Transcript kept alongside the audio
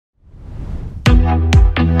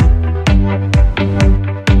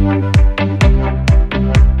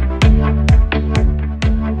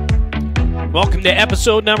Welcome to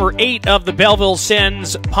episode number 8 of the Belleville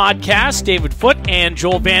Sens podcast. David Foote and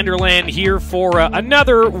Joel Vanderlaan here for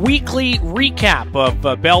another weekly recap of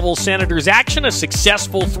Belleville Senators action, a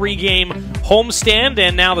successful 3-game homestand,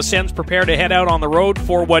 and now the Sens prepare to head out on the road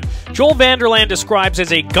for what Joel Vanderlaan describes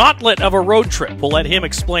as a gauntlet of a road trip. We'll let him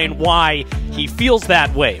explain why he feels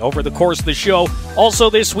that way over the course of the show. Also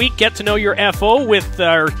this week, get to know your FO with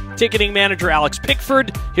our ticketing manager, Alex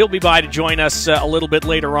Pickford. He'll be by to join us a little bit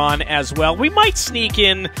later on as well. We might sneak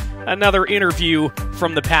in another interview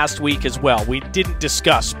from the past week as well. We didn't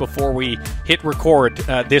discuss before we hit record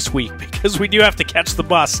this week because we do have to catch the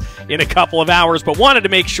bus in a couple of hours, but wanted to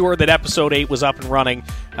make sure that episode 8 was up and running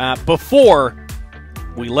before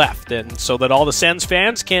we left, and so that all the Sens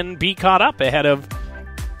fans can be caught up ahead of,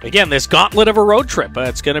 again, this gauntlet of a road trip.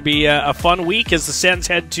 It's going to be a fun week as the Sens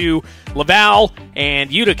head to Laval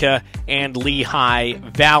and Utica and Lehigh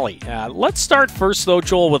Valley. Let's start first, though,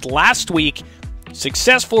 Joel, with last week.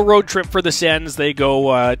 Successful road trip for the Sens. They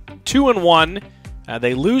go 2-1.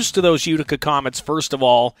 They lose to those Utica Comets, first of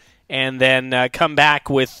all, and then come back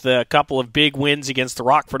with a couple of big wins against the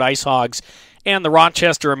Rockford Ice Hogs and the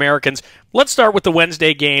Rochester Americans. Let's start with the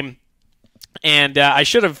Wednesday game. And I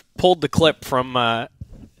should have pulled the clip from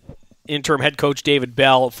interim head coach David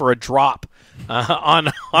Bell for a drop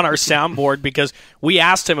on our soundboard because we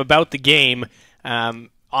asked him about the game,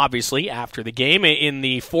 obviously, after the game in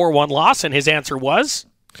the 4-1 loss, and his answer was?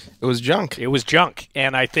 It was junk. It was junk,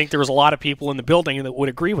 and I think there was a lot of people in the building that would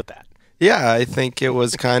agree with that. Yeah, I think it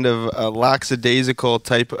was kind of a lackadaisical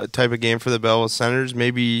type of game for the Belleville Senators.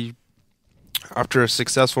 Maybe after a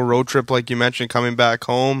successful road trip, like you mentioned, coming back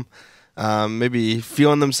home, maybe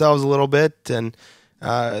feeling themselves a little bit, and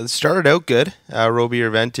it started out good. Roby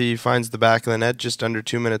Irventi finds the back of the net just under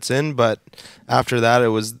 2 minutes in, but after that it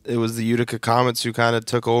was the Utica Comets who kind of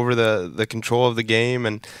took over the control of the game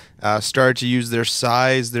and started to use their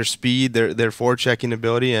size, their speed, their forechecking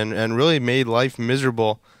ability, and really made life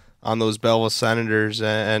miserable on those Belleville Senators,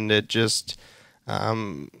 and it just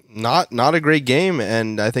not a great game.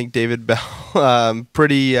 And I think David Bell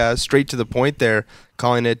pretty straight to the point there,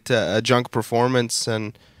 calling it a junk performance.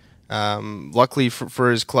 And luckily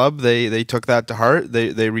for his club, they took that to heart.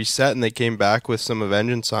 They reset and they came back with some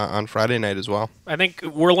vengeance on Friday night as well. I think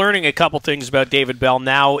we're learning a couple things about David Bell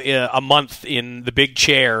now, a month in the big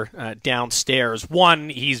chair downstairs. One,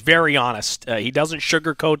 he's very honest. He doesn't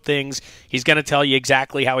sugarcoat things. He's going to tell you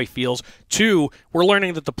exactly how he feels. Two, we're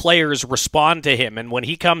learning that the players respond to him, and when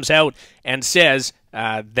he comes out and says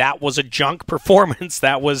that was a junk performance,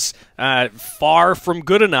 that was far from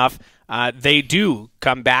good enough, they do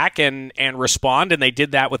come back and respond, and they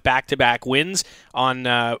did that with back-to-back wins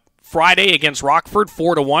on Friday against Rockford,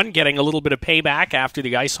 4-1, getting a little bit of payback after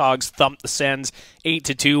the Ice Hogs thumped the Sens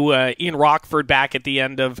 8-2 in Rockford back at the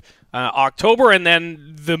end of October, and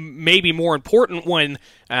then the maybe more important one,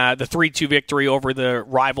 the 3-2 victory over the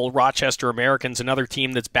rival Rochester Americans, another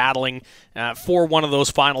team that's battling for one of those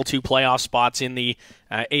final 2 playoff spots in the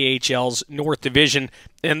AHL's North Division.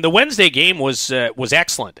 And the Wednesday game was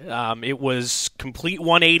excellent. It was complete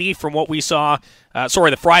 180 from what we saw.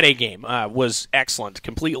 The Friday game was excellent.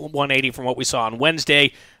 Complete 180 from what we saw on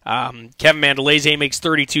Wednesday. Kevin Mandolese makes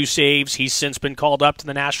 32 saves. He's since been called up to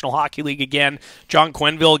the National Hockey League again. John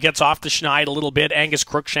Quenneville gets off the schneid a little bit. Angus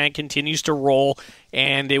Crookshank continues to roll.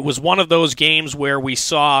 And it was one of those games where we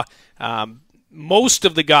saw most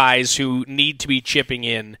of the guys who need to be chipping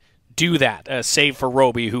in do that, save for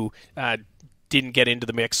Roby, who didn't get into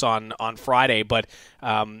the mix on Friday. But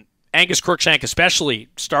Angus Crookshank especially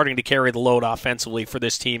starting to carry the load offensively for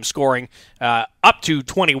this team, scoring up to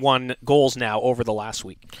 21 goals now over the last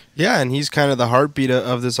week. Yeah, and he's kind of the heartbeat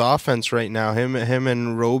of this offense right now. Him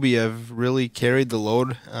and Roby have really carried the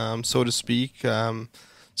load, so to speak,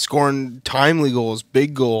 scoring timely goals,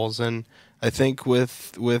 big goals. And I think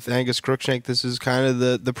with Angus Crookshank, this is kind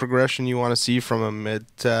of the progression you want to see from him.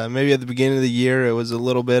 Maybe at the beginning of the year, it was a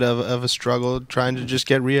little bit of a struggle trying to just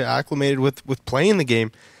get reacclimated with playing the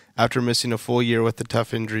game after missing a full year with the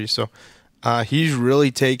tough injury. So he's really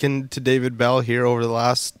taken to David Bell here over the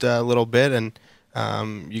last little bit,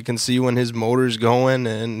 and you can see when his motor's going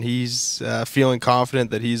and he's feeling confident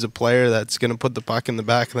that he's a player that's going to put the puck in the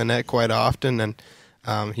back of the net quite often, and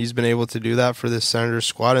he's been able to do that for this Senators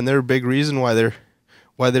squad. And they're a big reason why they're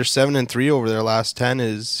 7-3 over their last 10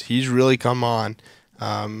 is he's really come on.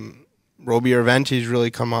 Roby Irventi's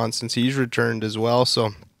really come on since he's returned as well. So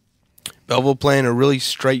Belleville playing a really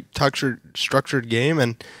straight, structured game,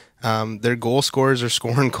 and their goal scorers are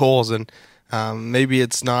scoring goals. And maybe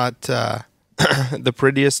it's not the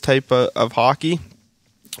prettiest type of hockey,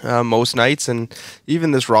 most nights. And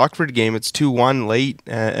even this Rockford game, it's 2-1 late,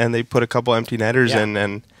 and they put a couple empty netters in.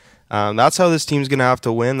 And that's how this team's going to have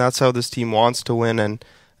to win. That's how this team wants to win. And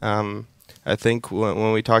I think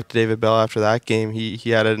when we talked to David Bell after that game, he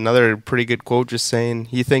had another pretty good quote just saying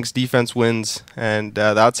he thinks defense wins. And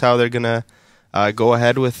that's how they're going to go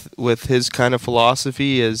ahead with his kind of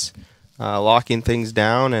philosophy, is locking things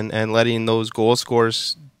down and letting those goal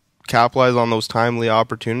scorers capitalize on those timely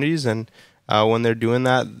opportunities. And when they're doing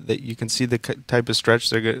that, you can see the type of stretch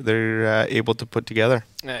they're able to put together.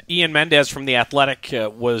 Ian Mendez from The Athletic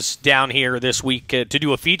was down here this week to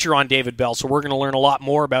do a feature on David Bell, so we're going to learn a lot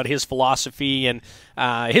more about his philosophy and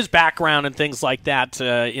his background and things like that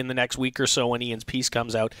in the next week or so when Ian's piece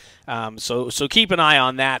comes out. So keep an eye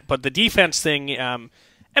on that. But the defense thing,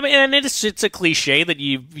 I mean, and it's a cliche that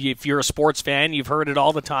if you're a sports fan, you've heard it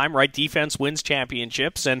all the time, right? Defense wins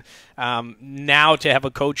championships, and now to have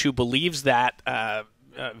a coach who believes that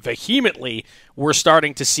vehemently, we're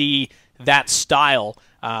starting to see that style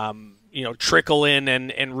trickle in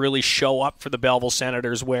and really show up for the Belleville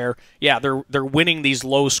Senators, where they're winning these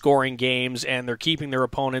low scoring games and they're keeping their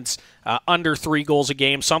opponents under 3 goals a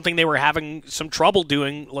game, something they were having some trouble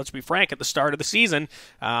doing, let's be frank, at the start of the season.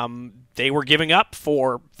 They were giving up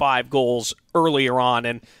 4-5 goals earlier on,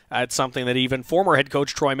 and it's something that even former head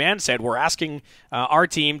coach Troy Mann said, we're asking our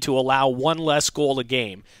team to allow 1 less goal a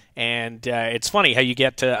game. And it's funny how you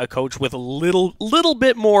get a coach with a little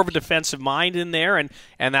bit more of a defensive mind in there, and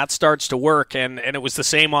that starts to work. And it was the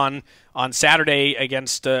same on Saturday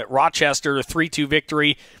against Rochester, a 3-2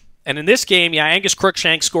 victory. And in this game, Angus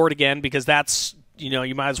Crookshank scored again, because that's,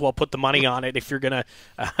 you might as well put the money on it if you're gonna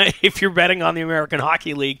if you're betting on the American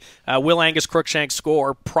Hockey League. Will Angus Crookshank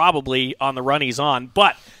score? Probably, on the run he's on.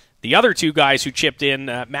 But the other 2 guys who chipped in,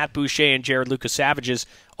 Matt Boucher and Jared Lucas Savages,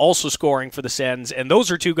 also scoring for the Sens. And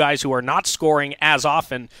those are 2 guys who are not scoring as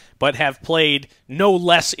often, but have played no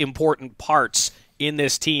less important parts in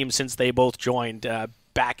this team since they both joined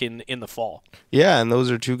back in the fall. Yeah, and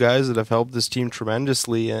those are 2 guys that have helped this team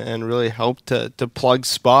tremendously and really helped to plug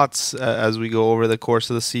spots as we go over the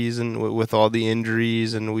course of the season with all the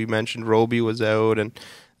injuries. And we mentioned Roby was out, and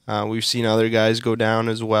we've seen other guys go down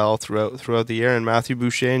as well throughout the year. And Matthew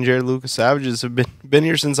Boucher and Jared Lucas Savages have been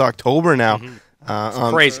here since October now. Mm-hmm.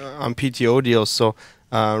 Crazy. On PTO deals. So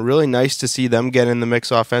really nice to see them get in the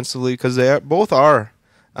mix offensively, because they both are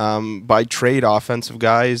by trade offensive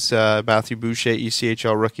guys. Matthew Boucher,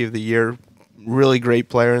 ECHL Rookie of the Year, really great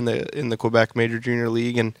player in the Quebec Major Junior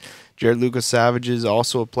League, and Jared Lucas Savage is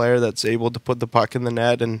also a player that's able to put the puck in the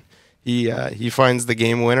net, and he finds the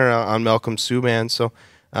game winner on Malcolm Subban. So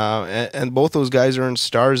and both those guys earned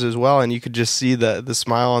stars as well, and you could just see the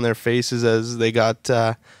smile on their faces as they got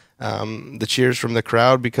the cheers from the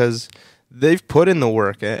crowd, because they've put in the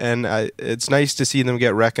work, and it's nice to see them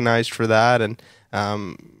get recognized for that. And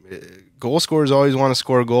goal scorers always want to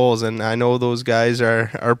score goals, and I know those guys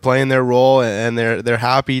are playing their role, and they're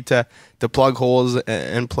happy to plug holes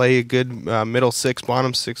and play a good middle 6,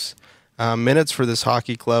 bottom 6 minutes for this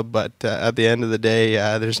hockey club. But at the end of the day,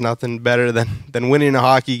 there's nothing better than winning a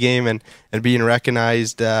hockey game and being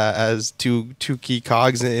recognized as two key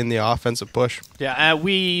cogs in the offensive push. Yeah,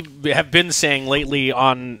 we have been saying lately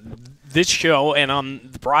on this show and on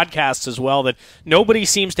the broadcasts as well that nobody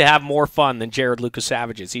seems to have more fun than Jared Lucas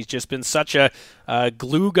Savages. He's just been such a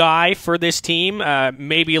glue guy for this team,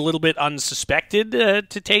 maybe a little bit unsuspected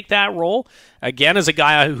to take that role. Again, as a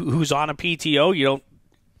guy who's on a PTO, you don't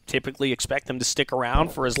typically expect him to stick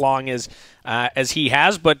around for as long as he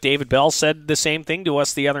has, but David Bell said the same thing to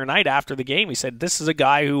us the other night after the game. He said this is a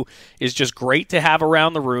guy who is just great to have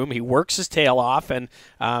around the room. He works his tail off, and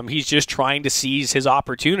he's just trying to seize his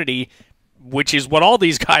opportunity, which is what all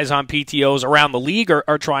these guys on PTOs around the league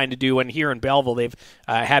are trying to do. And here in Belleville, they've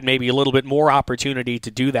had maybe a little bit more opportunity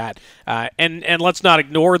to do that. And let's not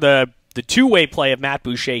ignore the two-way play of Matt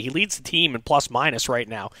Boucher. He leads the team in plus-minus right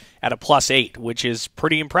now at a +8, which is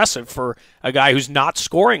pretty impressive for a guy who's not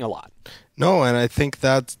scoring a lot. No, and I think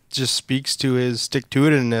that just speaks to his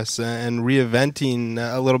stick-to-itiveness and reinventing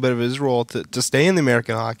a little bit of his role to stay in the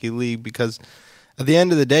American Hockey League, because at the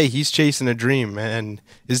end of the day, he's chasing a dream, and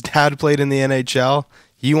his dad played in the NHL.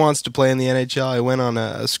 He wants to play in the NHL. I went on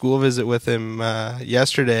a school visit with him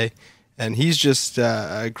yesterday, and he's just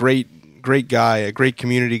a great guy, a great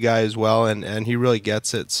community guy as well, and he really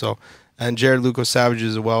gets it. So, and Jared Lucas Savage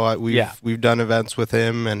as well. We've done events with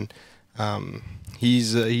him, and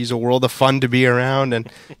he's a world of fun to be around, and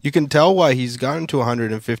you can tell why he's gotten to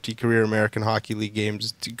 150 career American Hockey League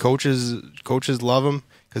games. Coaches love him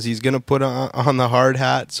because he's going to put on the hard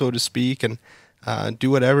hat, so to speak, and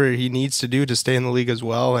do whatever he needs to do to stay in the league as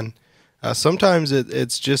well. And sometimes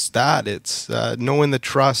it's just that. It's knowing the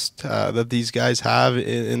trust that these guys have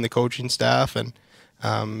in the coaching staff, and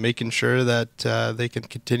making sure that they can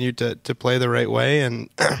continue to play the right way and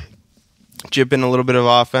chip in a little bit of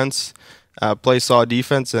offense, play solid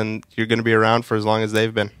defense, and you're going to be around for as long as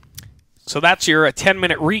they've been. So that's your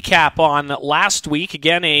 10-minute recap on last week.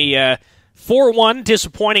 Again, a 4-1,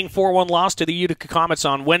 disappointing 4-1 loss to the Utica Comets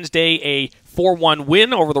on Wednesday, a 4-1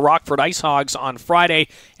 win over the Rockford IceHogs on Friday,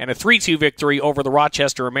 and a 3-2 victory over the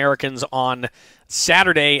Rochester Americans on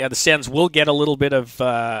Saturday. The Sens will get a little bit of,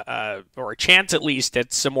 or a chance at least,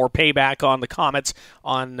 at some more payback on the Comets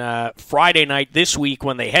on Friday night this week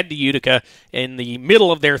when they head to Utica in the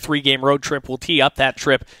middle of their 3-game road trip. We'll tee up that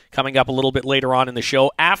trip coming up a little bit later on in the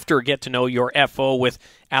show after Get to Know Your FO with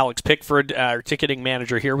Alex Pickford, our ticketing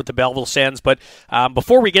manager here with the Belleville Sens. But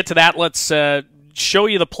before we get to that, let's show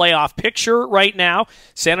you the playoff picture right now.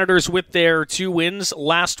 Senators, with their 2 wins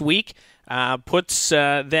last week, puts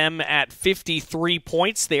them at 53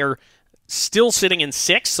 points. They're still sitting in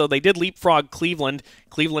 6th, so they did leapfrog Cleveland.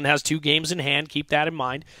 Cleveland has 2 games in hand. Keep that in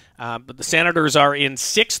mind. But the Senators are in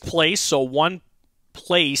 6th place, so 1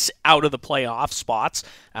 place out of the playoff spots.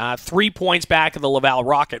 3 points back of the Laval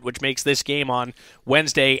Rocket, which makes this game on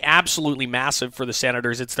Wednesday absolutely massive for the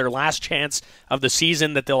Senators. It's their last chance of the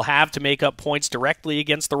season that they'll have to make up points directly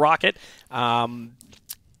against the Rocket.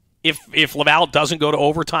 If Laval doesn't go to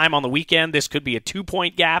overtime on the weekend, this could be a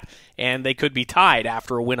 2-point gap, and they could be tied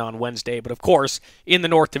after a win on Wednesday. But, of course, in the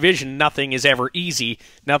North Division, nothing is ever easy.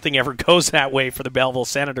 Nothing ever goes that way for the Belleville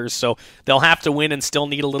Senators, so they'll have to win and still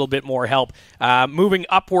need a little bit more help. Moving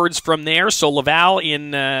upwards from there, so Laval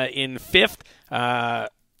in 5th.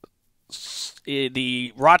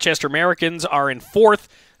 The Rochester Americans are in 4th.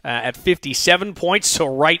 At 57 points, so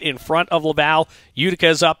right in front of Laval.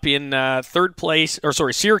 Utica's up in 3rd place,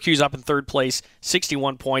 Syracuse up in 3rd place,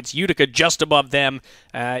 61 points. Utica just above them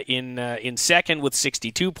in 2nd with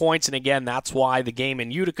 62 points, and again, that's why the game in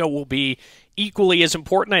Utica will be equally as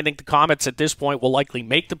important. I think the Comets at this point will likely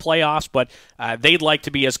make the playoffs, but they'd like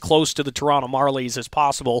to be as close to the Toronto Marlies as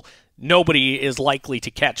possible. Nobody is likely to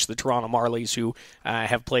catch the Toronto Marlies, who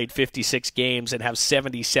have played 56 games and have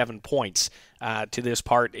 77 points to this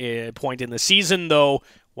point in the season, though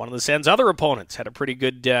one of the Sens' other opponents had a pretty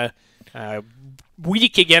good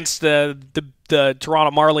week against the Toronto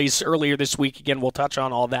Marlies earlier this week. Again, we'll touch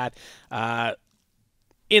on all that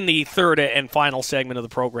in the third and final segment of the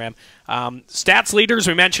program. Stats leaders,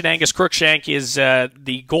 we mentioned Angus Cruikshank is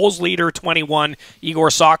the goals leader, 21. Igor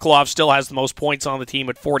Sokolov still has the most points on the team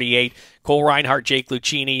at 48. Cole Reinhardt, Jake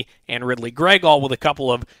Lucchini, and Ridley Gregg all with a couple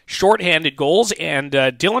of shorthanded goals. And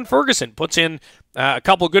Dylan Ferguson puts in a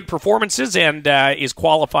couple of good performances and is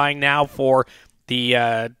qualifying now for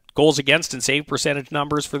the goals against and save percentage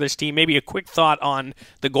numbers for this team. Maybe a quick thought on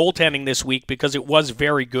the goaltending this week, because it was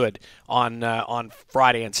very good on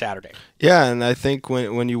Friday and Saturday. Yeah, and I think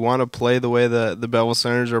when you want to play the way the Belleville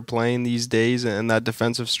Senators are playing these days and that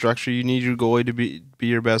defensive structure, you need your goalie to be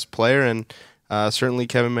your best player, and certainly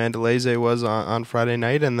Kevin Mandalese was on Friday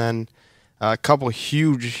night, and then a couple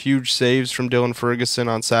huge saves from Dylan Ferguson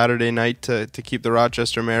on Saturday night to keep the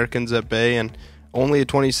Rochester Americans at bay, and only a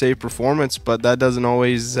 20-save performance, but that doesn't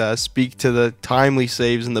always speak to the timely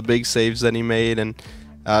saves and the big saves that he made. And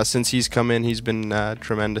since he's come in, he's been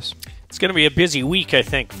tremendous. It's going to be a busy week, I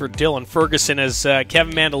think, for Dylan Ferguson, as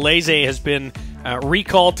Kevin Mandalese has been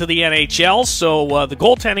recalled to the NHL. So the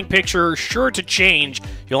goaltending picture sure to change.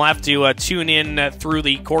 You'll have to tune in through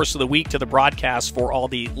the course of the week to the broadcast for all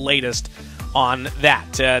the latest on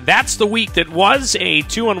that. That's the week that was a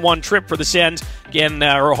 2-1 trip for the Sens. Again,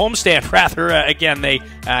 or a homestand, rather. Again, they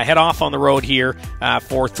head off on the road here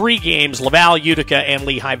for 3 games, Laval, Utica, and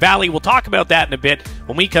Lehigh Valley. We'll talk about that in a bit.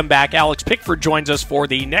 When we come back, Alex Pickford joins us for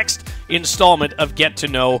the next installment of Get to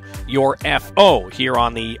Know Your FO here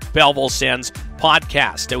on the Belleville Sens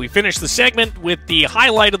podcast. We finish the segment with the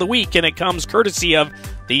highlight of the week, and it comes courtesy of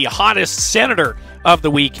the hottest Senator of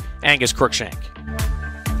the week, Angus Cruikshank.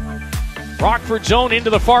 Rockford zone into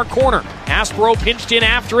the far corner. Aspro pinched in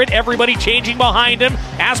after it. Everybody changing behind him.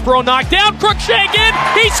 Aspro knocked down. Cruikshank in.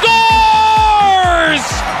 He scores!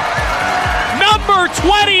 Number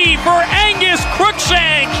 20 for Angus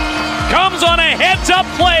Cruikshank comes on a heads-up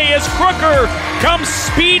play as Crooker comes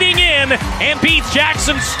speeding in and beats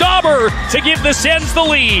Jackson Stauber to give the Sens the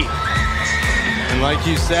lead. And like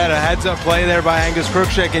you said, a heads-up play there by Angus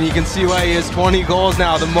Cruikshank, and you can see why he has 20 goals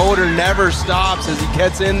now. The motor never stops as he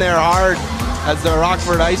gets in there hard, as the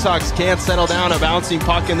Rockford IceHogs can't settle down a bouncing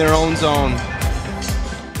puck in their own zone.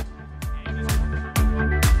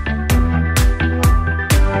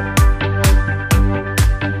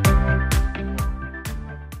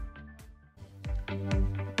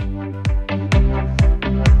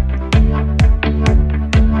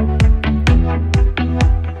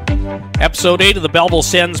 Episode 8 of the Belleville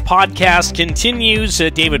Sens podcast continues.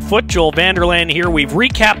 David Foote, Joel Vanderlaan here. We've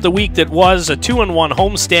recapped the week that was a 2-1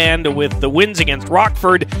 homestand with the wins against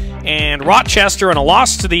Rockford and Rochester and a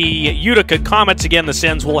loss to the Utica Comets. Again, the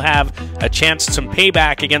Sens will have a chance at some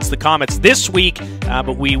payback against the Comets this week,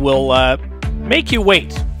 but we will make you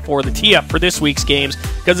wait for the tee-up for this week's games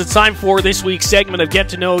because it's time for this week's segment of Get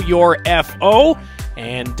to Know Your FO.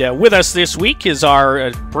 And with us this week is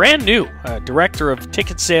our brand new Director of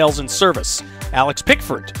Ticket Sales and Service, Alex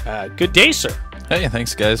Pickford. Good day, sir. Hey,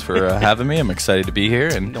 thanks, guys, for having me. I'm excited to be here.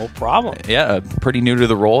 And no problem. Yeah, pretty new to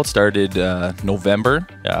the role. It started November,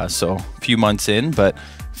 so a few months in, but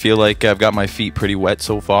feel like I've got my feet pretty wet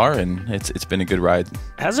so far, and it's been a good ride.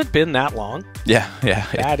 Has it been that long? Yeah.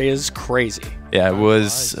 That is crazy. Yeah, it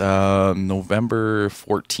was November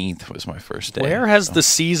 14th was my first day. Where has the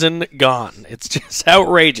season gone? It's just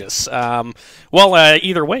outrageous.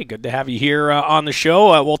 Either way, good to have you here on the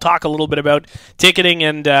show. We'll talk a little bit about ticketing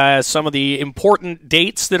and some of the important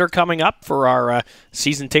dates that are coming up for our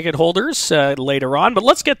season ticket holders later on. But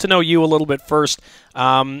let's get to know you a little bit first.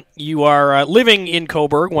 You are living in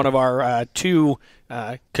Cobourg, one of our two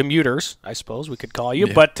commuters, I suppose we could call you,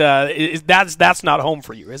 yeah. But that's not home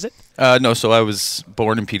for you, is it? No, so I was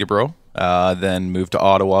born in Peterborough, then moved to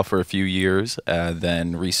Ottawa for a few years,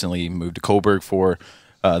 then recently moved to Cobourg for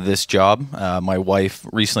this job. My wife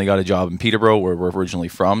recently got a job in Peterborough, where we're originally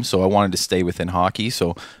from, so I wanted to stay within hockey,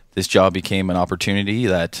 so this job became an opportunity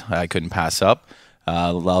that I couldn't pass up.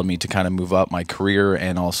 Allowed me to kind of move up my career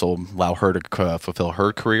and also allow her to fulfill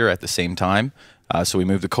her career at the same time. So we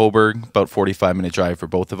moved to Cobourg, about 45-minute drive for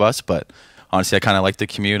both of us. But honestly, I kind of like the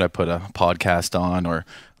commute. I put a podcast on or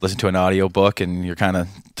listen to an audiobook, and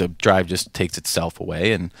the drive just takes itself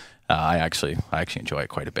away. And I actually enjoy it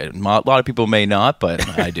quite a bit. A lot of people may not, but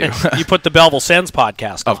I do. You put the Belleville Sens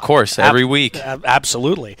podcast on. Of course, every week.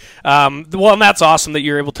 Absolutely. And that's awesome that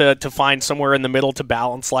you're able to find somewhere in the middle to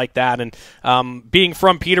balance like that. And being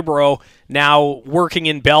from Peterborough, now working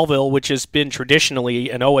in Belleville, which has been traditionally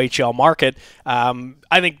an OHL market,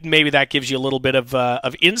 I think maybe that gives you a little bit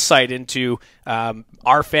of insight into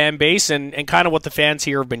our fan base and kind of what the fans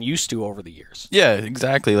here have been used to over the years. Yeah,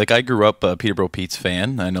 exactly. Like I grew up a Peterborough Pete's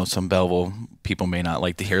fan. I know some Belleville people may not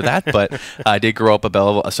like to hear that, but I did grow up a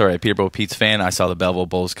Peterborough Pete's fan. I saw the Belleville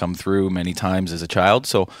Bulls come through many times as a child,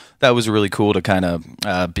 so that was really cool to kind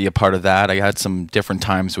of be a part of that. I had some different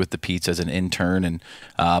times with the Pete's as an intern and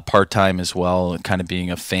part-time as well, kind of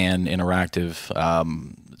being a fan, interactive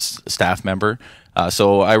staff member.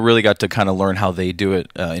 So I really got to kind of learn how they do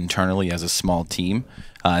it internally as a small team,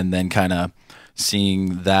 and then kind of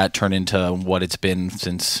seeing that turn into what it's been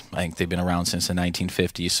since, I think they've been around since the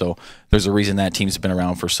 1950s. So there's a reason that team's been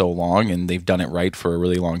around for so long, and they've done it right for a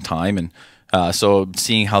really long time. And so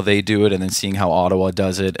seeing how they do it and then seeing how Ottawa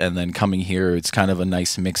does it and then coming here, it's kind of a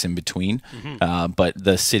nice mix in between. Mm-hmm. But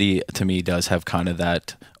the city, to me, does have kind of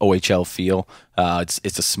that OHL feel.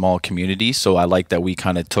 It's a small community, so I like that we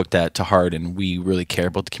kind of took that to heart and we really care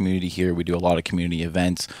about the community here. We do a lot of community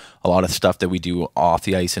events. A lot of stuff that we do off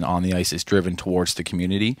the ice and on the ice is driven towards the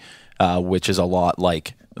community, which is a lot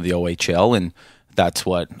like the OHL. And that's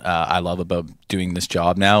what I love about doing this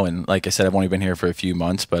job now. And like I said, I've only been here for a few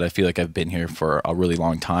months, but I feel like I've been here for a really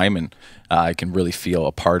long time, and I can really feel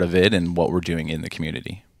a part of it and what we're doing in the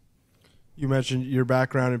community. You mentioned your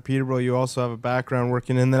background in Peterborough. You also have a background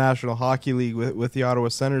working in the National Hockey League with the Ottawa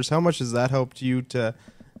Senators. How much has that helped you to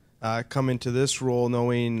come into this role,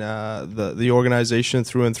 knowing the organization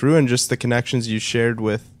through and through, and just the connections you shared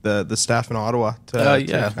with the staff in Ottawa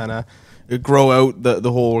to kind of grow out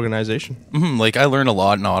the whole organization? Mm-hmm. Like I learned a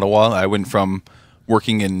lot in Ottawa. I went from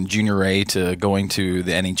working in junior A to going to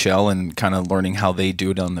the NHL and kind of learning how they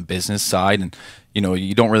do it on the business side. And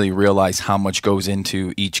you don't really realize how much goes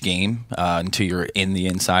into each game until you're in the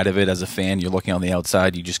inside of it. As a fan, you're looking on the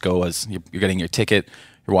outside. You just go as you're getting your ticket,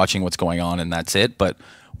 you're watching what's going on, and that's it. But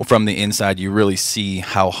from the inside, you really see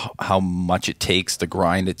how much it takes, the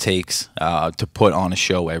grind it takes to put on a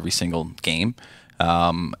show every single game.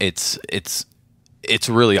 It's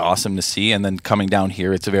really awesome to see. And then coming down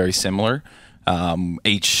here, it's very similar.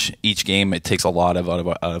 Each game, it takes a lot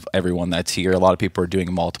out of everyone that's here. A lot of people are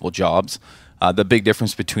doing multiple jobs. The big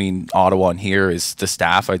difference between Ottawa and here is the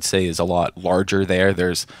staff, I'd say, is a lot larger there.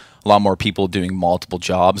 There's a lot more people doing multiple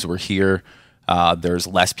jobs. We're here. There's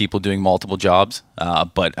less people doing multiple jobs,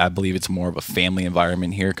 but I believe it's more of a family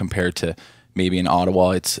environment here compared to maybe in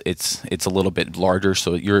Ottawa. It's a little bit larger,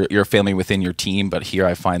 so you're a family within your team. But here,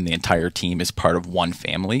 I find the entire team is part of one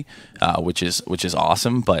family, which is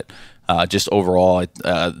awesome. But just overall,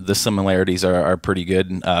 the similarities are pretty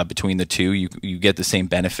good between the two. You get the same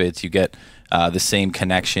benefits, you get the same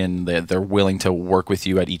connection. They're willing to work with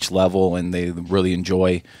you at each level, and they really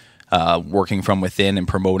enjoy working from within and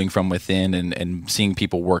promoting from within, and seeing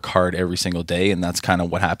people work hard every single day. And that's kind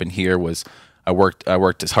of what happened here. Was I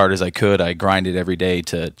worked as hard as I could. I grinded every day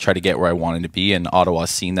to try to get where I wanted to be, and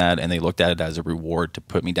Ottawa's seen that, and they looked at it as a reward to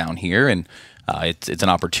put me down here. And it's an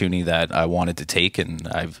opportunity that I wanted to take, and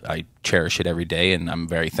I cherish it every day, and I'm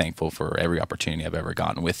very thankful for every opportunity I've ever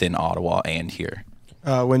gotten within Ottawa and here.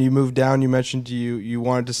 When you moved down, you mentioned you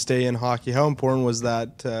wanted to stay in hockey. How important was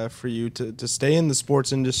that for you to stay in the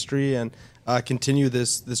sports industry and continue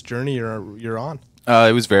this journey you're on?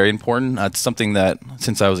 It was very important. It's something that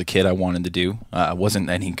since I was a kid I wanted to do. I wasn't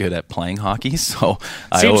any good at playing hockey, so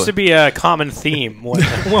seems to be a common theme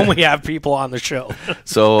when we have people on the show.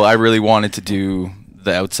 So I really wanted to do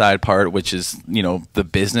the outside part, which is, you know, the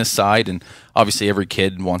business side. And obviously every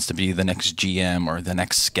kid wants to be the next GM or the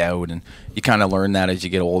next scout, and you kind of learn that as you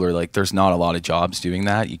get older. Like, there's not a lot of jobs doing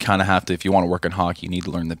that. You kind of have to, if you want to work in hockey, you need to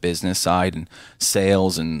learn the business side and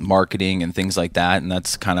sales and marketing and things like that. And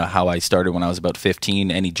that's kind of how I started when I was about 15.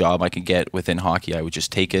 Any job I could get within hockey, I would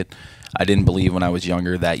just take it. I didn't believe when I was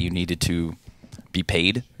younger that you needed to be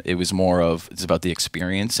paid. It was more of, it's about the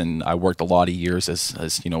experience. And I worked a lot of years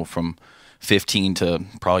as you know, from 15 to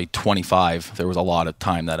probably 25, there was a lot of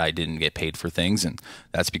time that I didn't get paid for things, and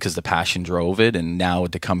that's because the passion drove it. And now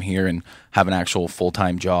to come here and have an actual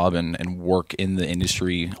full-time job and work in the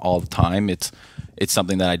industry all the time, it's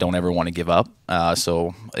something that I don't ever want to give up.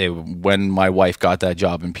 When my wife got that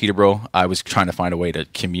job in Peterborough, I was trying to find a way to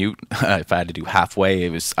commute. If I had to do halfway,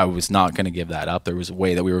 I was not going to give that up. There was a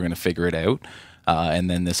way that we were going to figure it out, and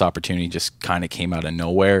then this opportunity just kind of came out of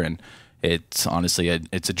nowhere. And it's honestly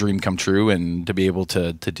it's a dream come true, and to be able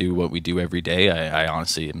to do what we do every day, I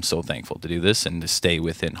honestly am so thankful to do this and to stay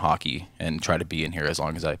within hockey and try to be in here as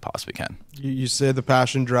long as I possibly can. You say the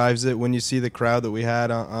passion drives it. When you see the crowd that we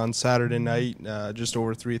had on Saturday night, just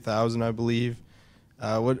over 3,000, I believe,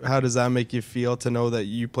 how does that make you feel to know that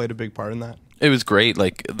you played a big part in that? It was great.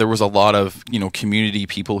 Like, there was a lot of, you know, community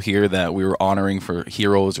people here that we were honoring for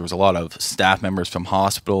heroes. There was a lot of staff members from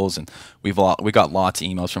hospitals, and we got lots of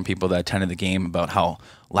emails from people that attended the game about how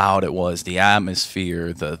loud it was, the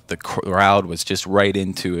atmosphere, the crowd was just right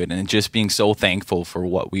into it, and just being so thankful for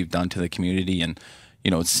what we've done to the community. And, you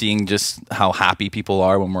know, seeing just how happy people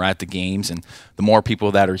are when we're at the games, and the more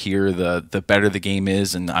people that are here, the better the game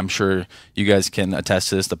is. And I'm sure you guys can attest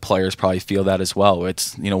to this. The players probably feel that as well.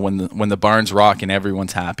 It's, you know, when the barn's rocking,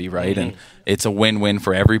 everyone's happy, right? Mm-hmm. And it's a win-win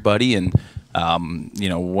for everybody. And you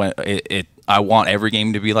know, I want every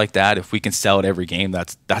game to be like that. If we can sell it every game,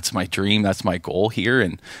 that's my dream. That's my goal here.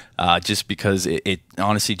 And just because it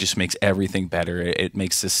honestly just makes everything better. It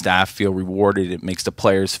makes the staff feel rewarded. It makes the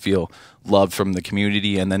players feel loved from the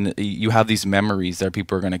community. And then you have these memories that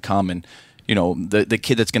people are going to come, and, you know, the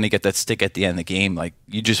kid that's going to get that stick at the end of the game, like,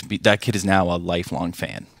 that kid is now a lifelong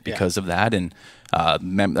fan because of that. And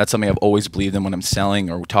that's something I've always believed in when I'm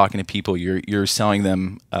selling or talking to people. You're selling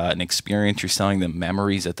them an experience. You're selling them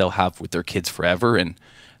memories that they'll have with their kids forever. And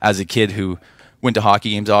as a kid who went to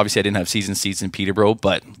hockey games, obviously I didn't have season seats in Peterborough,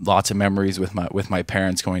 but lots of memories with my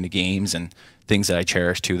parents going to games and things that I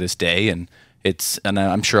cherish to this day. And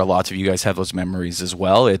I'm sure lots of you guys have those memories as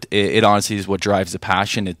well. It honestly is what drives the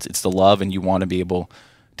passion. It's the love, and you want to be able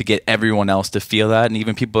to get everyone else to feel that, and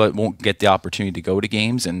even people that won't get the opportunity to go to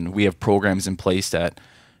games. And we have programs in place that,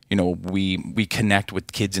 you know, we connect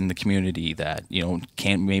with kids in the community that, you know,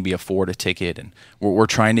 can't maybe afford a ticket, and we're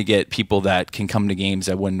trying to get people that can come to games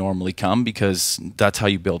that wouldn't normally come, because that's how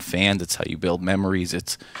you build fans. It's how you build memories.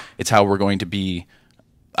 It's how we're going to be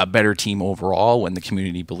a better team overall when the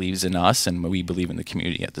community believes in us and we believe in the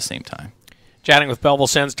community at the same time. Chatting with Belleville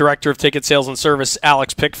Sens Director of Ticket Sales and Service,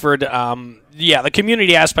 Alex Pickford. Yeah, the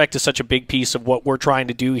community aspect is such a big piece of what we're trying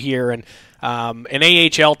to do here. And an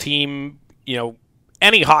AHL team, you know,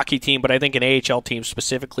 any hockey team, but I think an AHL team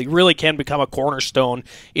specifically, really can become a cornerstone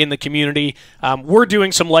in the community. We're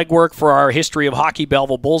doing some legwork for our History of Hockey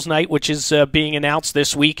Belleville Bulls Night, which is being announced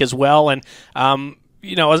this week as well. And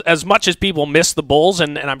you know, as much as people miss the Bulls,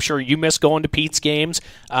 and I'm sure you miss going to Pete's games,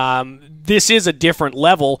 this is a different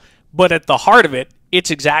level, but at the heart of it, it's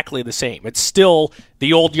exactly the same. It's still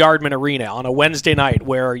the old Yardman Arena on a Wednesday night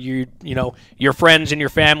where you know, your friends and your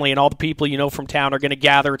family and all the people you know from town are going to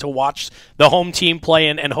gather to watch the home team play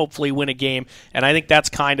and hopefully win a game. And I think that's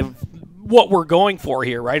kind of what we're going for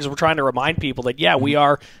here, right? Is we're trying to remind people that, yeah, we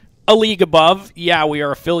are a league above. Yeah, we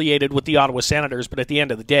are affiliated with the Ottawa Senators, but at the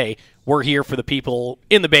end of the day, we're here for the people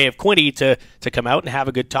in the Bay of Quinte to come out and have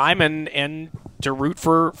a good time and to root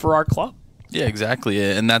for our club. Yeah, exactly,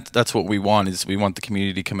 and that's what we want. Is we want the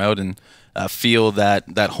community to come out and feel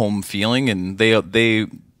that home feeling, and they had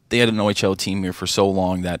an OHL team here for so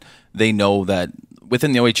long that they know that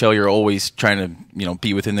within the OHL you're always trying to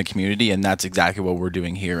be within the community, and that's exactly what we're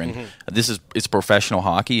doing here. And it's professional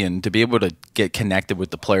hockey, and to be able to get connected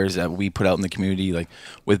with the players that we put out in the community, like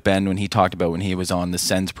with Ben when he talked about when he was on the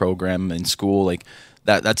Sens program in school, like.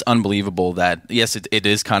 That's unbelievable. That yes, it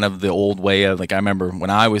is kind of the old way of, like, I remember when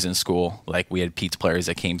I was in school, like we had Pete's players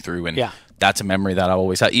that came through, and that's a memory that I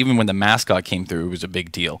always had. Even when the mascot came through, it was a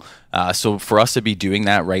big deal. So for us to be doing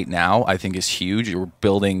that right now, I think is huge. We're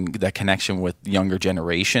building that connection with the younger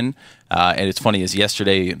generation. And it's funny, is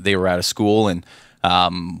yesterday they were at a school, and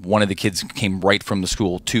one of the kids came right from the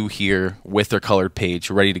school to here with their colored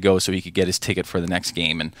page ready to go so he could get his ticket for the next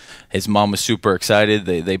game, and his mom was super excited.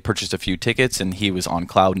 They purchased a few tickets, and he was on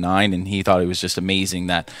cloud 9, and he thought it was just amazing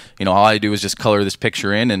that all I do is just color this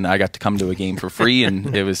picture in and I got to come to a game for free.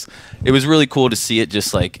 And it was really cool to see it,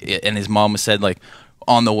 just like, and his mom said, like,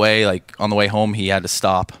 on the way home he had to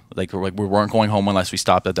stop, like we weren't going home unless we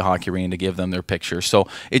stopped at the hockey arena to give them their picture. So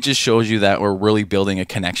it just shows you that we're really building a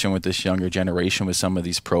connection with this younger generation with some of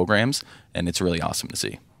these programs, and it's really awesome to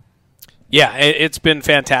see. Yeah, it's been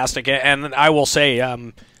fantastic, and I will say,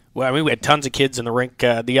 we had tons of kids in the rink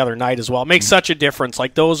the other night as well. It makes such a difference.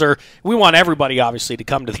 Like, we want everybody obviously to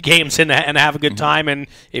come to the games and have a good time. And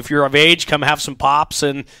if you're of age, come have some pops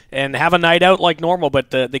and have a night out like normal.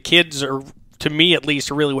 But the kids are, to me at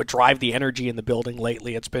least, are really what drive the energy in the building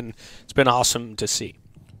lately. It's been awesome to see.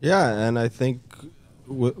 Yeah, and I think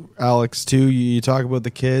Alex too. You talk about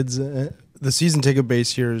the kids. The season ticket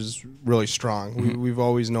base here is really strong. We've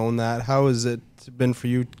always known that. How has it been for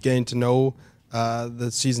you getting to know the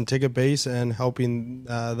season ticket base and helping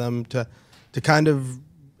them to kind of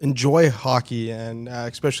enjoy hockey, and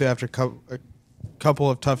especially after a couple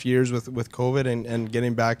of tough years with COVID and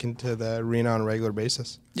getting back into the arena on a regular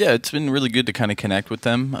basis? Yeah, it's been really good to kind of connect with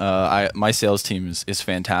them. My sales team is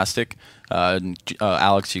fantastic.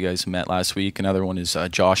 Alex, you guys met last week. Another one is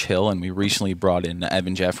Josh Hill, and we recently brought in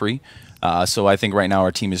Evan Jeffrey. So I think right now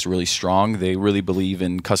our team is really strong. They really believe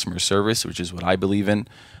in customer service, which is what I believe in.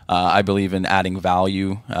 I believe in adding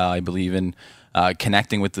value. I believe in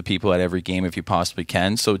connecting with the people at every game if you possibly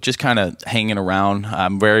can. So just kind of hanging around.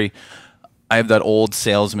 I have that old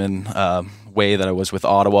salesman way that I was with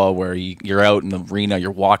Ottawa, where you're out in the arena,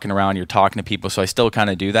 you're walking around, you're talking to people. So I still kind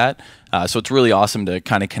of do that. So it's really awesome to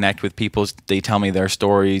kind of connect with people. They tell me their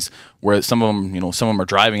stories, where some of them are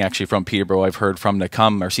driving actually from Peterborough. I've heard from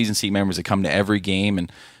our season seat members that come to every game,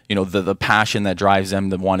 and the passion that drives them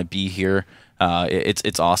to want to be here.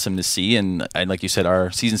 It's awesome to see, and like you said,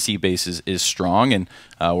 our season seat base is strong, and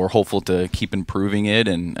we're hopeful to keep improving it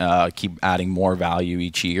and keep adding more value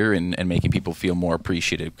each year and making people feel more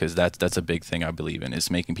appreciative, because that's a big thing I believe in,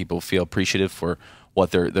 is making people feel appreciative for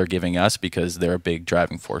what they're giving us, because they're a big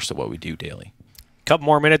driving force to what we do daily. Couple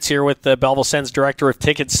more minutes here with the Belleville Sens Director of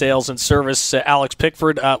Ticket Sales and Service, Alex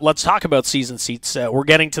Pickford. Let's talk about season seats. We're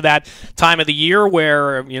getting to that time of the year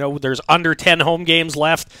where there's under 10 home games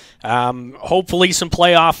left. Hopefully some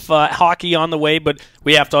playoff hockey on the way, but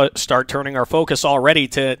we have to start turning our focus already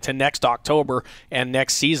to next October and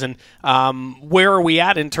next season. Where are we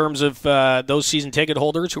at in terms of those season ticket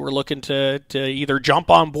holders who are looking to either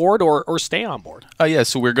jump on board or stay on board? Yeah,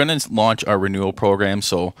 so we're going to launch our renewal program.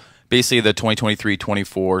 So basically, the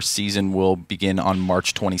 2023-24 season will begin on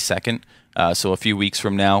March 22nd. So a few weeks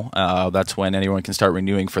from now, that's when anyone can start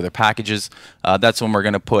renewing for their packages. That's when we're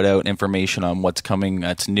going to put out information on what's coming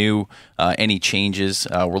that's new, any changes.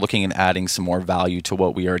 We're looking at adding some more value to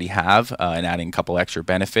what we already have and adding a couple extra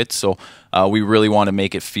benefits. So we really want to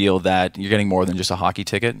make it feel that you're getting more than just a hockey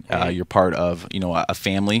ticket. You're part of a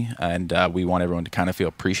family, and we want everyone to kind of feel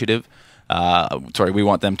appreciative. We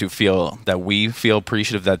want them to feel that we feel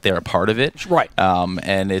appreciative that they're a part of it. Right.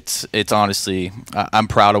 And it's honestly, I'm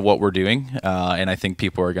proud of what we're doing, and I think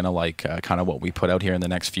people are going to like kind of what we put out here in the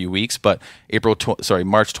next few weeks. But March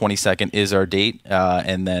 22nd is our date,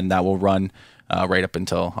 and then that will run right up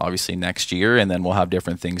until obviously next year, and then we'll have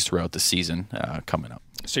different things throughout the season coming up.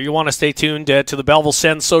 So you want to stay tuned to the Belleville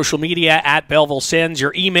Sens social media at Belleville Sens.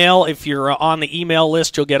 Your email, if you're on the email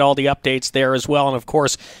list, you'll get all the updates there as well. And, of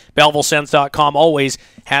course, BellevilleSens.com always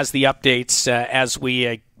has the updates as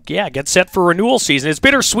we get set for renewal season. It's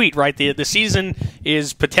bittersweet, right? The season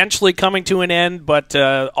is potentially coming to an end, but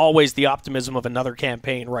always the optimism of another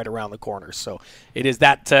campaign right around the corner. So it is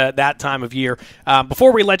that time of year.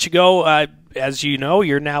 Before we let you go, as you know,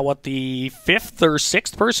 you're now, the fifth or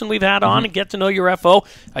sixth person we've had on and get to know your FO.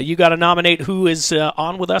 You got to nominate who is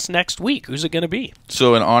on with us next week. Who's it going to be?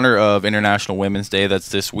 So in honor of International Women's Day, that's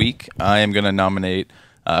this week, I am going to nominate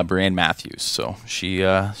Brianne Matthews. So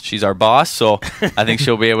she's our boss, so I think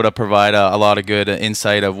she'll be able to provide a lot of good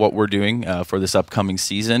insight of what we're doing for this upcoming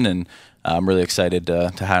season, and I'm really excited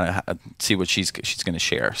to see what she's going to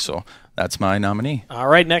share. So that's my nominee. All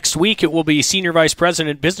right, next week it will be Senior Vice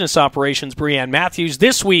President Business Operations Brianne Matthews.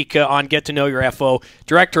 This week on Get to Know Your FO,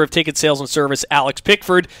 Director of Ticket Sales and Service Alex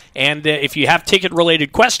Pickford. And if you have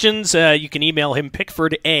ticket-related questions, you can email him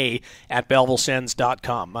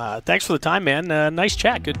pickforda@bellevillesens.com. Thanks for the time, man. Nice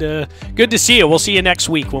chat. Good to see you. We'll see you next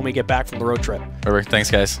week when we get back from the road trip. Perfect.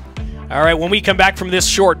 Thanks, guys. All right, when we come back from this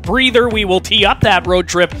short breather, we will tee up that road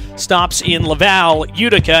trip. Stops in Laval,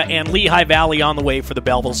 Utica, and Lehigh Valley on the way for the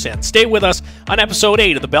Belleville Sens. Stay with us on Episode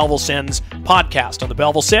 8 of the Belleville Sens podcast on the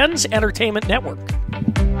Belleville Sens Entertainment Network.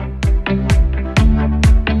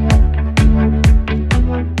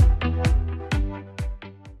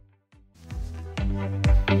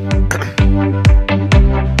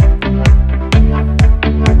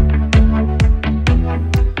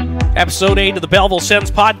 Episode 8 of the Belleville Sens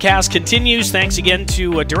podcast continues. Thanks again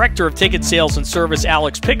to Director of Ticket Sales and Service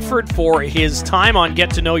Alex Pickford for his time on Get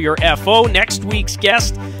to Know Your FO. Next week's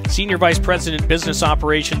guest, Senior Vice President Business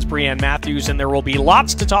Operations Brianne Matthews, and there will be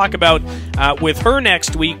lots to talk about with her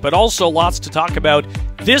next week, but also lots to talk about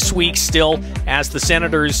this week still as the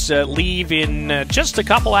Senators leave in just a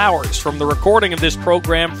couple hours from the recording of this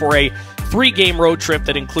program for a 3-game road trip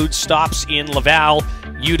that includes stops in Laval,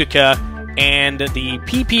 Utica, and the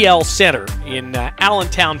PPL Center in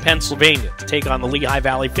Allentown, Pennsylvania to take on the Lehigh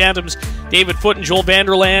Valley Phantoms. David Foote and Joel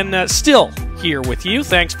Vanderlaan still here with you.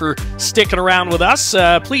 Thanks for sticking around with us.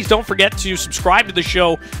 Please don't forget to subscribe to the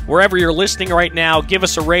show wherever you're listening right now. Give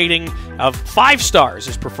us a rating of 5 stars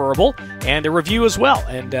is preferable, and a review as well.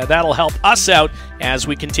 And that'll help us out as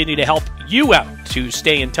we continue to help you out to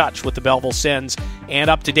stay in touch with the Belleville Sens and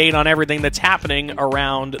up to date on everything that's happening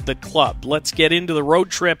around the club. Let's get into the road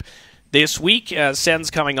trip this week.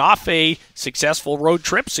 Sens coming off a successful road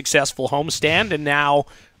trip, successful homestand, and now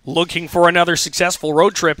looking for another successful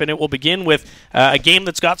road trip, and it will begin with a game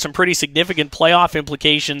that's got some pretty significant playoff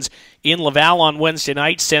implications in Laval on Wednesday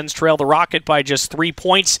night. Sens trail the Rocket by just 3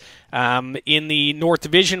 points in the North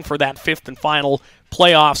Division for that 5th and final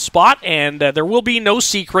playoff spot, and there will be no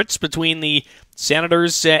secrets between the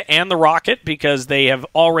Senators and the Rocket because they have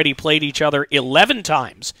already played each other 11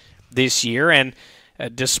 times this year, and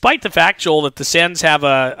despite the fact, Joel, that the Sens have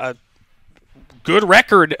a good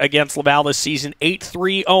record against Laval this season,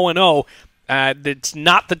 8-3-0-0, it's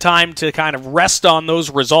not the time to kind of rest on those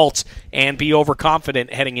results and be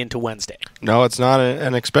overconfident heading into Wednesday. No, it's not,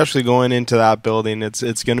 and especially going into that building,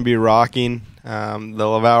 it's going to be rocking. The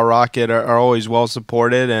Laval Rocket are always well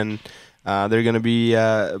supported, and they're going to be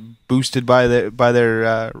boosted by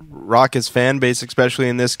their Rockets fan base, especially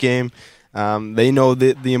in this game. They know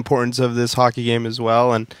the importance of this hockey game as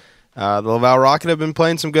well, and the Laval Rocket have been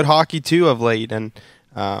playing some good hockey too of late, and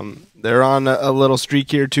they're on a little streak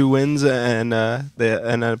here, 2 wins and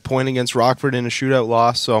a point against Rockford in a shootout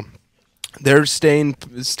loss, so they're staying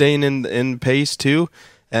in pace too,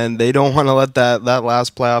 and they don't want to let that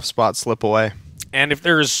last playoff spot slip away. And if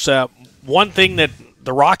there's one thing that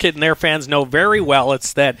the Rocket and their fans know very well,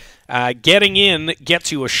 it's that getting in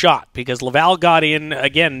gets you a shot, because Laval got in,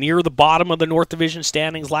 again, near the bottom of the North Division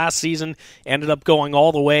standings last season, ended up going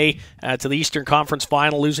all the way to the Eastern Conference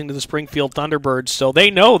Final, losing to the Springfield Thunderbirds. So they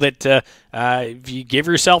know that if you give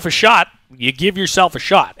yourself a shot, you give yourself a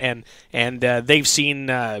shot, and they've seen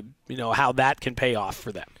how that can pay off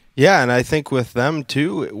for them. Yeah, and I think with them,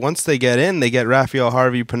 too, once they get in, they get Raphael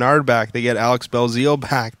Harvey-Pinard back, they get Alex Belzile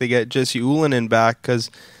back, they get Jesse Ullinen back,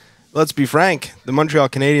 because let's be frank, the Montreal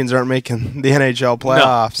Canadiens aren't making the NHL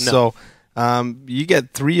playoffs. No. So you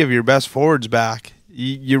get 3 of your best forwards back.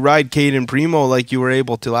 You ride Caden Primo like you were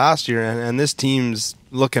able to last year, and this team's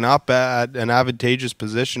looking up at an advantageous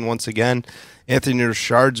position once again. Anthony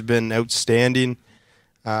Richard's been outstanding.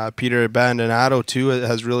 Peter Abbandonato, too,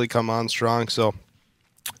 has really come on strong. So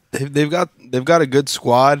they've got a good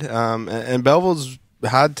squad, and Belleville's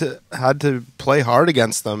had to play hard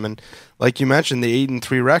against them. And like you mentioned, the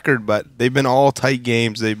 8-3 record, but they've been all tight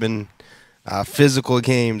games. They've been physical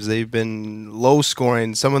games. They've been low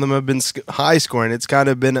scoring. Some of them have been high scoring. It's kind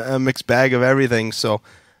of been a mixed bag of everything. So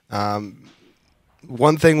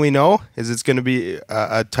one thing we know is it's going to be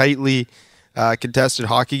a tightly contested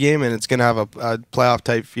hockey game, and it's going to have a playoff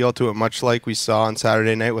type feel to it, much like we saw on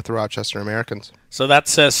Saturday night with the Rochester Americans. So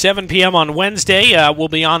that's 7 p.m. on Wednesday. We'll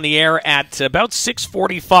be on the air at about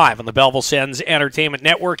 6:45 on the Belleville Sens Entertainment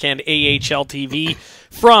Network and AHL TV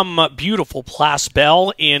from beautiful Place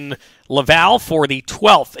Belle in Laval for the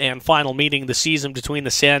 12th and final meeting of the season between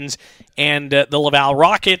the Sens and the Laval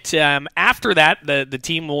Rocket. After that, the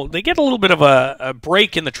team they get a little bit of a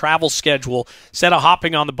break in the travel schedule. Instead of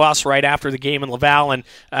hopping on the bus right after the game in Laval and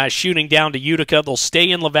shooting down to Utica, they'll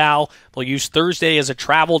stay in Laval. They'll use Thursday as a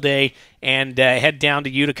travel day and head down to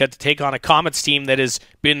Utica to take on a Comets team that has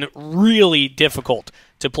been really difficult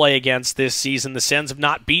to play against this season. The Sens have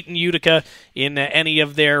not beaten Utica in any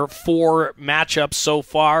of their 4 matchups so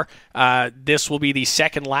far. This will be the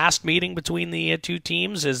second last meeting between the two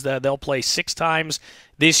teams, as they'll play 6 times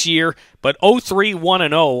this year. But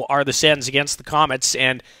 0-3-1-0 are the Sens against the Comets,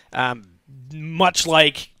 and much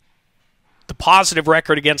like the positive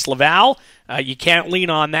record against Laval, you can't lean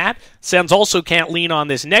on that. Sens also can't lean on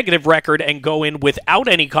this negative record and go in without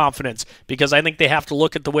any confidence, because I think they have to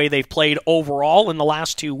look at the way they've played overall in the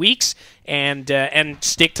last 2 weeks and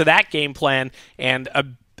stick to that game plan, and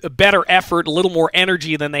a better effort, a little more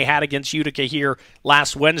energy than they had against Utica here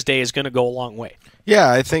last Wednesday is going to go a long way.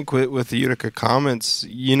 Yeah, I think with the Utica Comets,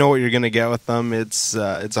 you know what you're going to get with them. It's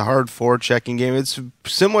a hard forechecking game. It's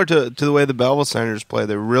similar to the way the Belleville Senators play.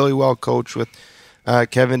 They're really well coached with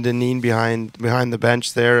Kevin Deneen behind the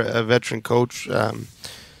bench there, a veteran coach.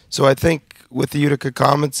 So I think with the Utica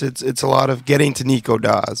Comets, it's a lot of getting to Nico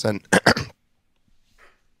Dawes and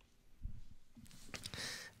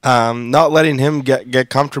not letting him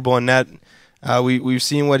get comfortable in net. We've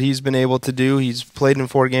seen what he's been able to do. He's played in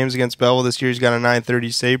 4 games against Belleville this year. He's got a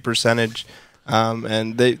 .930 save percentage,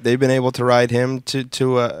 and they've been able to ride him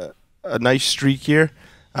to a nice streak here,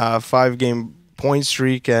 5-game point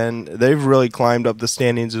streak, and they've really climbed up the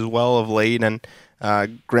standings as well of late. And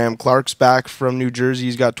Graham Clark's back from New Jersey.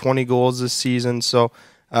 He's got 20 goals this season. So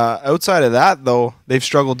outside of that, though, they've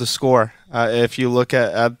struggled to score if you look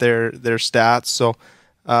at their stats. So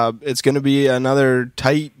it's going to be another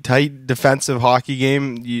tight defensive hockey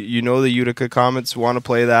game. You know the Utica Comets want to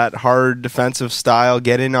play that hard defensive style,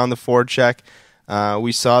 get in on the forecheck.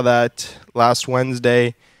 We saw that last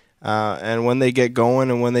Wednesday, and when they get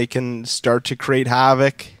going and when they can start to create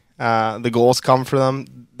havoc, the goals come for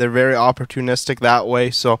them. They're very opportunistic that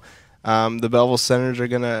way. So the Belleville Senators are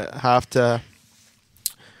going to have to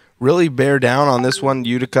really bear down on this one.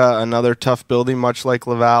 Utica, another tough building, much like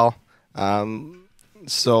Laval.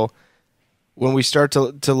 So when we start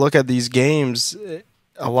to look at these games,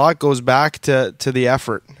 a lot goes back to the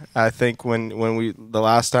effort. I think when the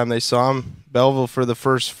last time they saw them, Belleville for the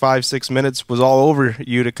first 5-6 minutes was all over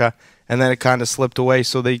Utica, and then it kind of slipped away.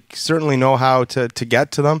 So they certainly know how to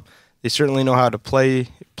get to them. They certainly know how to play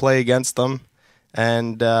against them,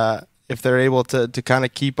 and if they're able to kind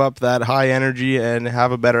of keep up that high energy and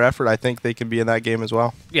have a better effort, I think they can be in that game as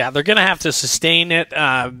well. Yeah, they're going to have to sustain it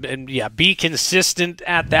and be consistent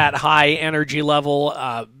at that high energy level.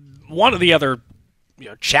 One of the other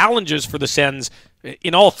challenges for the Sens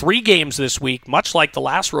in all 3 games this week, much like the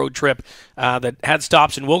last road trip that had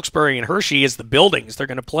stops in Wilkes-Barre and Hershey, is the buildings they're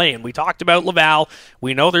going to play in. We talked about Laval.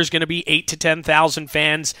 We know there's going to be 8,000 to 10,000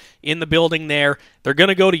 fans in the building there. They're going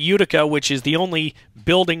to go to Utica, which is the only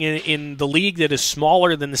building in the league that is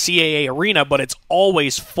smaller than the CAA arena, but it's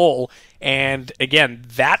always full. And again,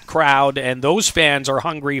 that crowd and those fans are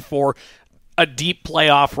hungry for a deep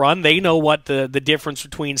playoff run. They know what the difference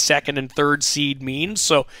between 2nd and 3rd seed means,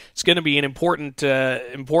 so it's going to be an important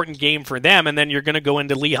game for them. And then you're going to go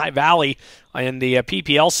into Lehigh Valley in the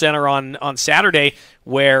PPL Center on Saturday,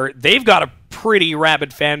 where they've got a pretty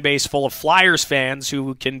rabid fan base full of Flyers fans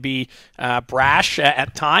who can be brash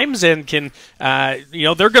at times and can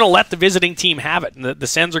they're going to let the visiting team have it, and the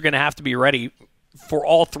Sens are going to have to be ready for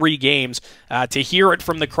all 3 games to hear it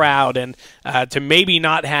from the crowd and to maybe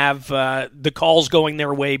not have the calls going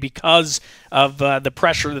their way because of the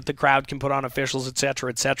pressure that the crowd can put on officials, et cetera,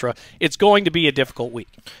 et cetera. It's going to be a difficult week.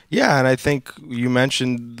 Yeah, and I think you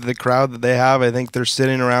mentioned the crowd that they have. I think they're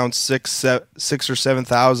sitting around 6,000 or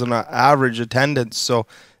 7,000 average attendance. So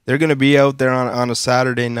they're going to be out there on a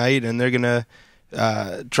Saturday night, and they're going to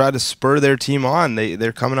try to spur their team on.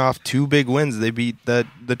 They're coming off 2 big wins. They beat the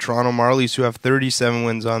Toronto Marlies, who have 37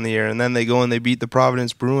 wins on the year, and then they go and they beat the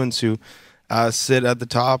Providence Bruins, who sit at the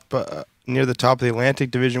top, near the top of the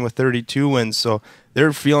Atlantic Division with 32 wins. So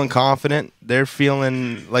they're feeling confident. They're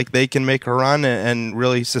feeling like they can make a run and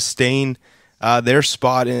really sustain their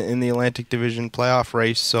spot in the Atlantic Division playoff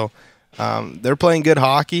race. So they're playing good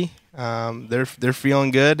hockey. They're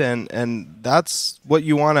feeling good, and that's what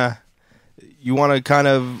you want to you want to kind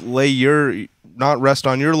of not rest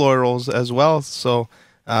on your laurels as well. So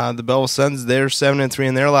the Belleville Sens, they're 7-3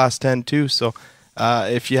 in their last 10 too. So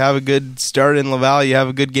if you have a good start in Laval, you have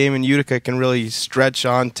a good game in Utica, it can really stretch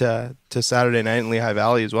on to Saturday night in Lehigh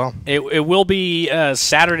Valley as well. It will be a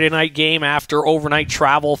Saturday night game after overnight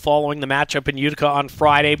travel following the matchup in Utica on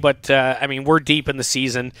Friday. But, I mean, we're deep in the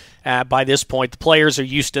season by this point. The players are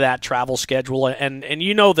used to that travel schedule, and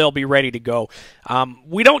you know they'll be ready to go.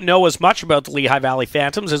 We don't know as much about the Lehigh Valley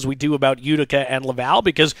Phantoms as we do about Utica and Laval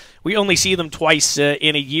because we only see them twice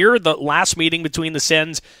in a year. The last meeting between the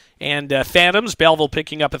Sens and Phantoms, Belleville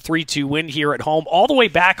picking up a 3-2 win here at home all the way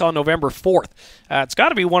back on November 4th. It's got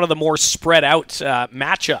to be one of the more spread out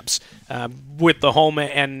matchups with the home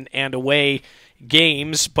and away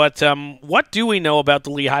games. But what do we know about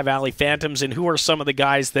the Lehigh Valley Phantoms, and who are some of the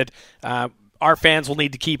guys that our fans will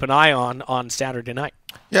need to keep an eye on Saturday night?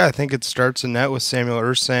 Yeah, I think it starts in net with Samuel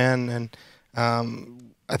Ursan, and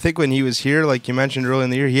I think when he was here, like you mentioned earlier in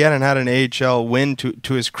the year, he hadn't had an AHL win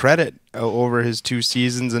to his credit over his 2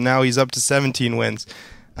 seasons, and now he's up to 17 wins.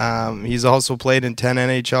 He's also played in 10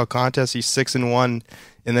 NHL contests. He's 6-1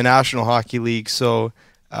 in the National Hockey League. So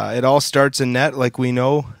it all starts in net, like we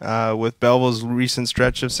know. With Belleville's recent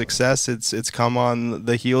stretch of success, it's come on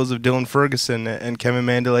the heels of Dylan Ferguson and Kevin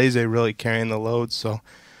Mandalese really carrying the load. So.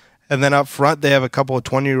 And then up front, they have a couple of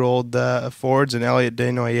 20-year-old forwards, and Elliot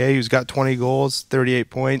Desnoyers, who's got 20 goals, 38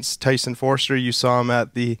 points. Tyson Forster, you saw him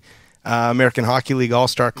at the American Hockey League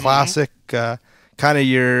All-Star Classic. Kind of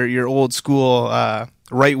your old school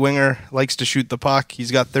right winger, likes to shoot the puck. He's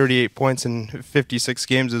got 38 points in 56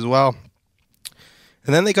 games as well.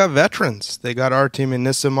 And then they got veterans. They got Artem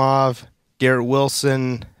Anisimov, Garrett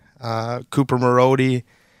Wilson, Cooper Marody,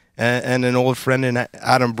 and an old friend in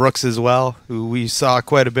Adam Brooks as well, who we saw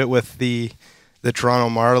quite a bit with the Toronto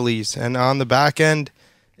Marlies. And on the back end,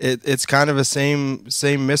 it's kind of a same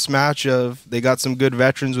mismatch of they got some good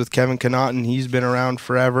veterans with Kevin Connaughton. He's been around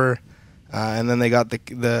forever. And then they got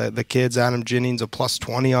the kids, Adam Jennings, a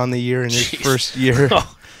 +20 on the year in his first year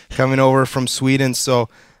coming over from Sweden. So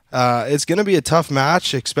it's going to be a tough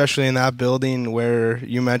match, especially in that building where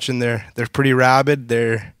you mentioned they're pretty rabid.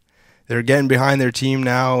 They're getting behind their team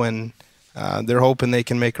now, and they're hoping they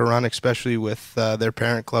can make a run, especially with their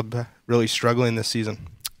parent club really struggling this season.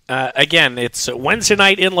 Again, it's Wednesday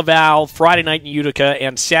night in Laval, Friday night in Utica,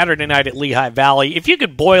 and Saturday night at Lehigh Valley. If you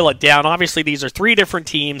could boil it down, obviously these are 3 different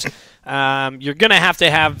teams. You're going to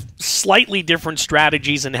have slightly different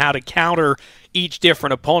strategies in how to counter each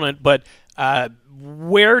different opponent, but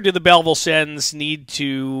where do the Belleville Sens need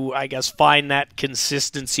to, I guess, find that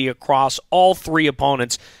consistency across all 3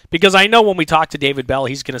 opponents? Because I know when we talk to David Bell,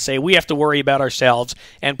 he's going to say we have to worry about ourselves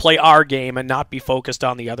and play our game and not be focused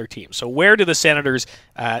on the other team. So where do the Senators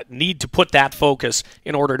need to put that focus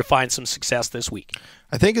in order to find some success this week?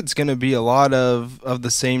 I think it's going to be a lot of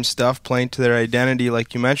the same stuff playing to their identity,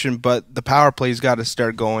 like you mentioned, but the power play's got to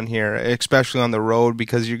start going here, especially on the road,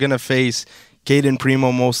 because you're going to face Caden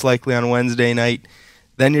Primo most likely on Wednesday night.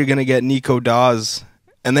 Then you're going to get Nico Dawes,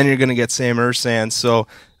 and then you're going to get Sam Ursan. So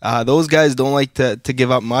those guys don't like to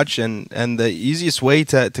give up much, and the easiest way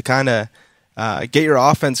to kind of get your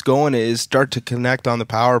offense going is start to connect on the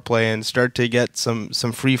power play and start to get some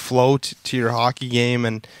free flow to your hockey game.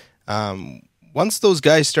 And once those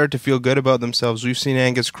guys start to feel good about themselves, we've seen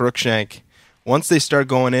Angus Crookshank. Once they start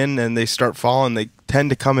going in and they start falling, they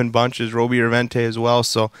tend to come in bunches, Roby Urvente as well.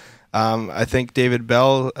 So I think David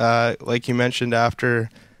Bell, like you mentioned, after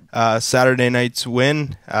Saturday night's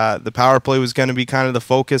win, the power play was going to be kind of the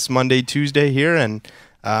focus Monday, Tuesday here, and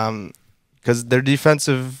because their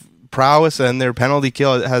defensive prowess and their penalty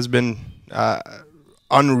kill has been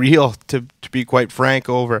unreal, to be quite frank,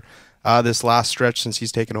 over this last stretch since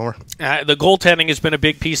he's taken over. The goaltending has been a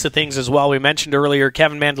big piece of things as well. We mentioned earlier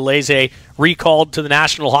Kevin Mandalese recalled to the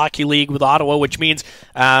National Hockey League with Ottawa, which means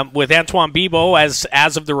with Antoine Bibeau,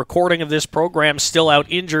 as of the recording of this program, still out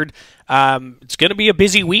injured, it's going to be a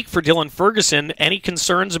busy week for Dylan Ferguson. Any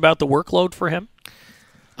concerns about the workload for him?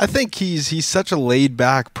 I think he's such a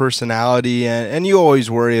laid-back personality, and you always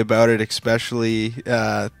worry about it, especially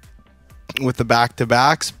with the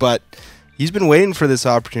back-to-backs, but he's been waiting for this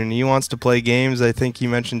opportunity. He wants to play games. I think he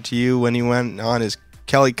mentioned to you when he went on his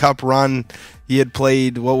Kelly Cup run, he had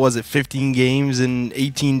played, 15 games in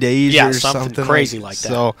 18 days or something crazy like that.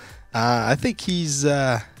 So I think he's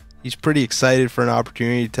pretty excited for an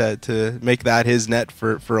opportunity to make that his net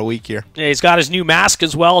for a week here. Yeah, he's got his new mask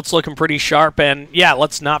as well. It's looking pretty sharp. And, yeah,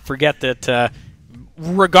 let's not forget that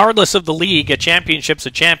regardless of the league, a championship's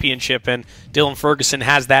a championship, and Dylan Ferguson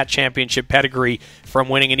has that championship pedigree from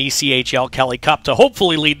winning an ECHL Kelly Cup to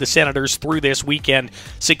hopefully lead the Senators through this weekend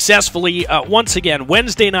successfully. Once again,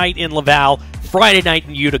 Wednesday night in Laval, Friday night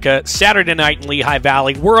in Utica, Saturday night in Lehigh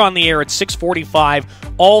Valley. We're on the air at 6:45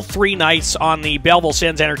 all 3 nights on the Belleville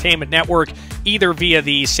Sens Entertainment Network, either via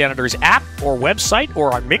the Senators app or website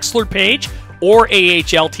or our Mixlr page or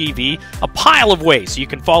AHL TV, a pile of ways you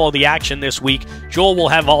can follow the action this week. Joel will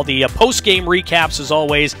have all the post-game recaps as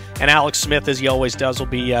always, and Alex Smith, as he always does, will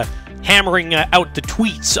be hammering out the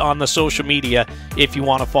tweets on the social media if you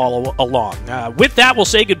want to follow along. With that, we'll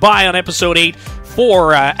say goodbye on Episode 8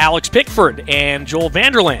 for Alex Pickford and Joel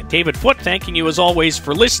Vanderlaan. David Foote, thanking you as always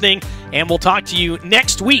for listening, and we'll talk to you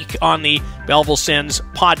next week on the Belleville Sens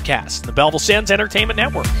Podcast, the Belleville Sens Entertainment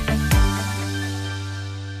Network.